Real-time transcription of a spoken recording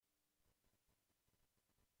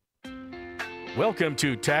Welcome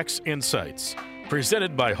to Tax Insights,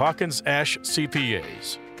 presented by Hawkins Ash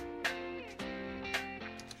CPAs.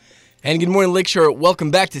 And good morning, Lakeshore.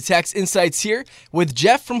 Welcome back to Tax Insights here with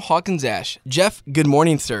Jeff from Hawkins Ash. Jeff, good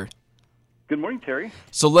morning, sir. Good morning, Terry.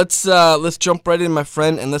 So let's jump right in, my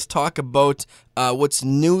friend, and let's talk about what's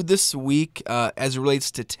new this week as it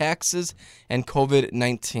relates to taxes and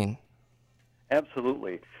COVID-19.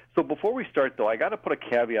 Absolutely. So before we start, though, I got to put a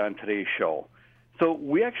caveat on today's show. So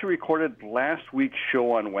we actually recorded last week's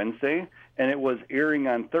show on Wednesday, and it was airing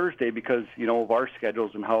on Thursday because, of our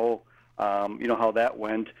schedules and how, how that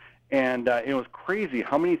went. And it was crazy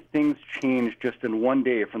how many things changed just in one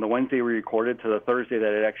day from the Wednesday we recorded to the Thursday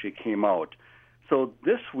that it actually came out. So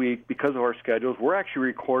this week, because of our schedules, we're actually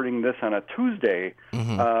recording this on a Tuesday.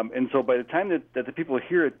 Mm-hmm. And so by the time that the people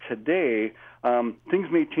hear it today, things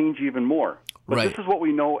may change even more. But right. This is what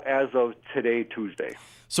we know as of today, Tuesday.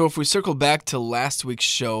 So if we circle back to last week's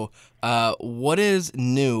show, what is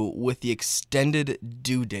new with the extended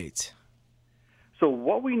due date? So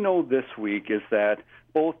what we know this week is that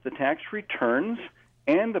both the tax returns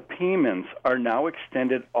and the payments are now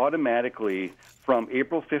extended automatically from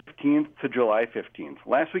April 15th to July 15th.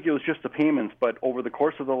 Last week it was just the payments, but over the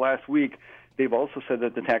course of the last week, they've also said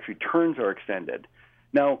that the tax returns are extended.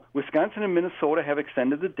 Now, Wisconsin and Minnesota have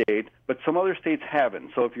extended the date, but some other states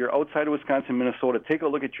haven't. So if you're outside of Wisconsin and Minnesota, take a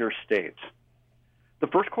look at your states. The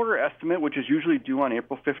first quarter estimate, which is usually due on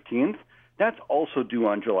April 15th, that's also due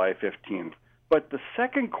on July 15th. But the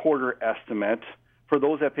second quarter estimate, for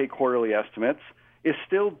those that pay quarterly estimates, is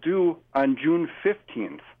still due on June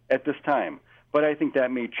 15th at this time. But I think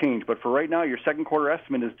that may change. But for right now, your second quarter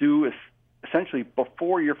estimate is due essentially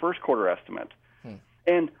before your first quarter estimate.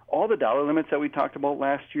 And all the dollar limits that we talked about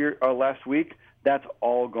last week, that's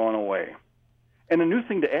all gone away. And a new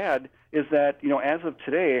thing to add is that, as of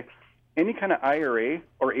today, any kind of IRA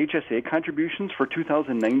or HSA contributions for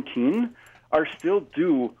 2019 are still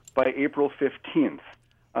due by April 15th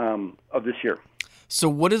of this year. So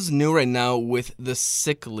what is new right now with the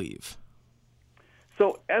sick leave?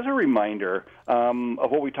 So as a reminder of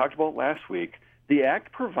what we talked about last week, the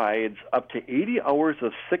Act provides up to 80 hours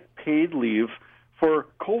of sick paid leave for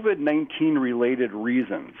COVID-19 related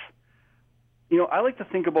reasons. I like to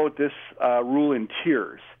think about this rule in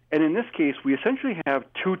tiers. And in this case, we essentially have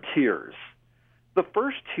two tiers. The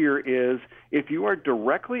first tier is if you are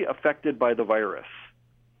directly affected by the virus.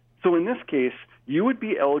 So in this case, you would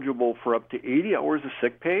be eligible for up to 80 hours of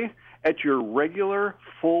sick pay at your regular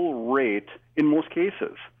full rate in most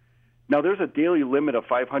cases. Now, there's a daily limit of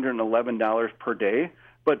 $511 per day,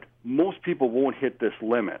 but most people won't hit this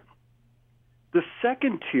limit. The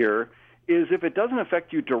second tier is if it doesn't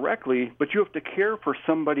affect you directly, but you have to care for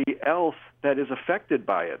somebody else that is affected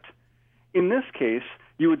by it. In this case,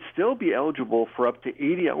 you would still be eligible for up to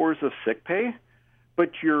 80 hours of sick pay,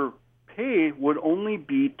 but your pay would only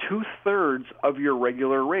be 2/3 of your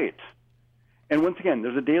regular rate. And once again,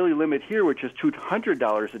 there's a daily limit here, which is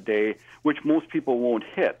 $200 a day, which most people won't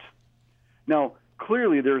hit. Now,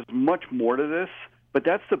 clearly there's much more to this, but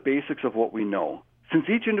that's the basics of what we know. Since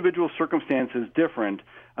each individual circumstance is different,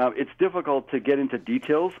 it's difficult to get into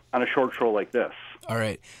details on a short show like this. All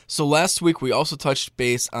right. So last week we also touched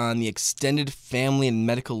base on the extended family and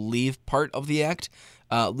medical leave part of the Act.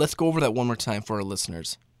 Let's go over that one more time for our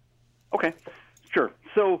listeners. Okay, sure.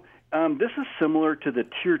 So this is similar to the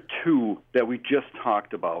Tier 2 that we just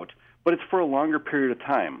talked about, but it's for a longer period of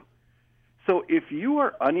time. So if you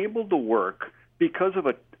are unable to work because of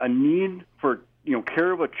a need for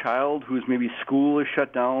care of a child whose maybe school is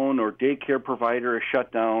shut down or daycare provider is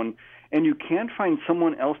shut down, and you can't find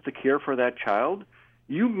someone else to care for that child,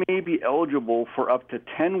 you may be eligible for up to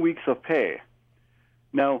 10 weeks of pay.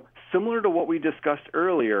 Now, similar to what we discussed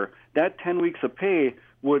earlier, that 10 weeks of pay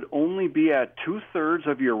would only be at 2/3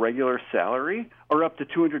 of your regular salary or up to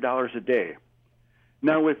 $200 a day.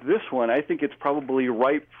 Now, with this one, I think it's probably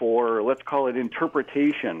ripe for, let's call it,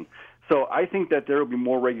 interpretation. So I think that there will be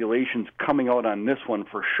more regulations coming out on this one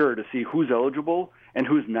for sure to see who's eligible and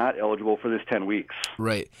who's not eligible for this 10 weeks.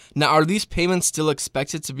 Right. Now, are these payments still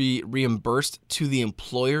expected to be reimbursed to the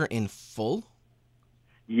employer in full?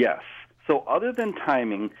 Yes. So other than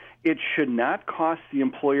timing, it should not cost the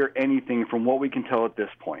employer anything from what we can tell at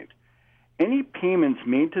this point. Any payments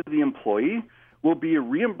made to the employee will be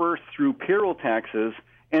reimbursed through payroll taxes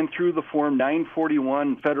and through the Form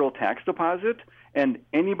 941 federal tax deposit. And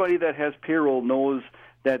anybody that has payroll knows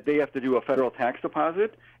that they have to do a federal tax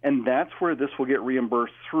deposit, and that's where this will get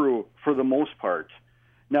reimbursed through for the most part.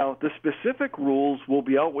 Now, the specific rules will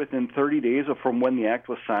be out within 30 days from when the act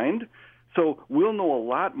was signed, so we'll know a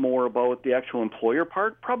lot more about the actual employer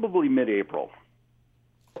part probably mid-April.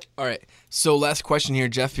 All right. So last question here,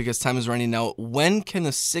 Jeff, because time is running out. When can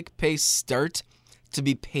the sick pay start to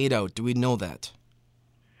be paid out? Do we know that?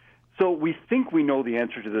 So we think we know the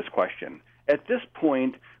answer to this question. At this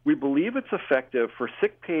point, we believe it's effective for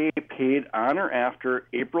sick pay paid on or after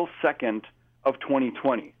April 2nd of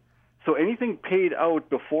 2020. So anything paid out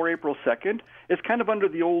before April 2nd is kind of under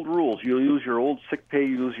the old rules. You'll use your old sick pay,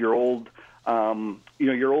 use your old,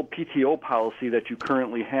 your old PTO policy that you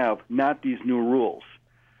currently have, not these new rules.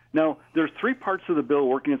 Now, there's three parts of the bill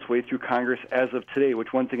working its way through Congress as of today,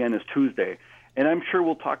 which once again is Tuesday. And I'm sure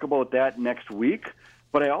we'll talk about that next week.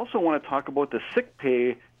 But I also want to talk about the sick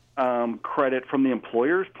pay credit from the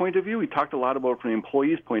employer's point of view. We talked a lot about it from the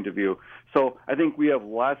employee's point of view. So I think we have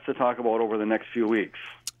lots to talk about over the next few weeks.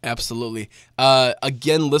 Absolutely.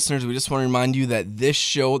 Again, listeners, we just want to remind you that this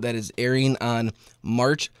show that is airing on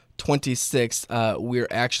March 26th, we're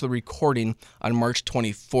actually recording on March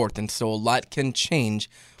 24th, and so a lot can change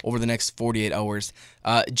over the next 48 hours.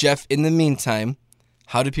 Jeff, in the meantime,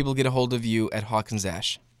 how do people get a hold of you at Hawkins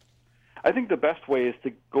Ash? I think the best way is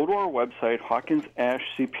to go to our website, Hawkins Ash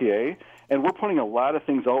CPA, and we're putting a lot of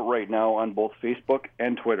things out right now on both Facebook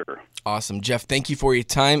and Twitter. Awesome. Jeff, thank you for your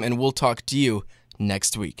time, and we'll talk to you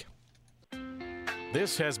next week.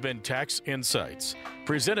 This has been Tax Insights,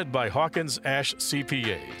 presented by Hawkins Ash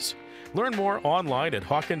CPAs. Learn more online at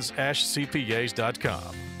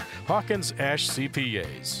hawkinsashcpas.com. Hawkins Ash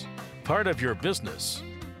CPAs. Part of your business,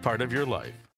 part of your life.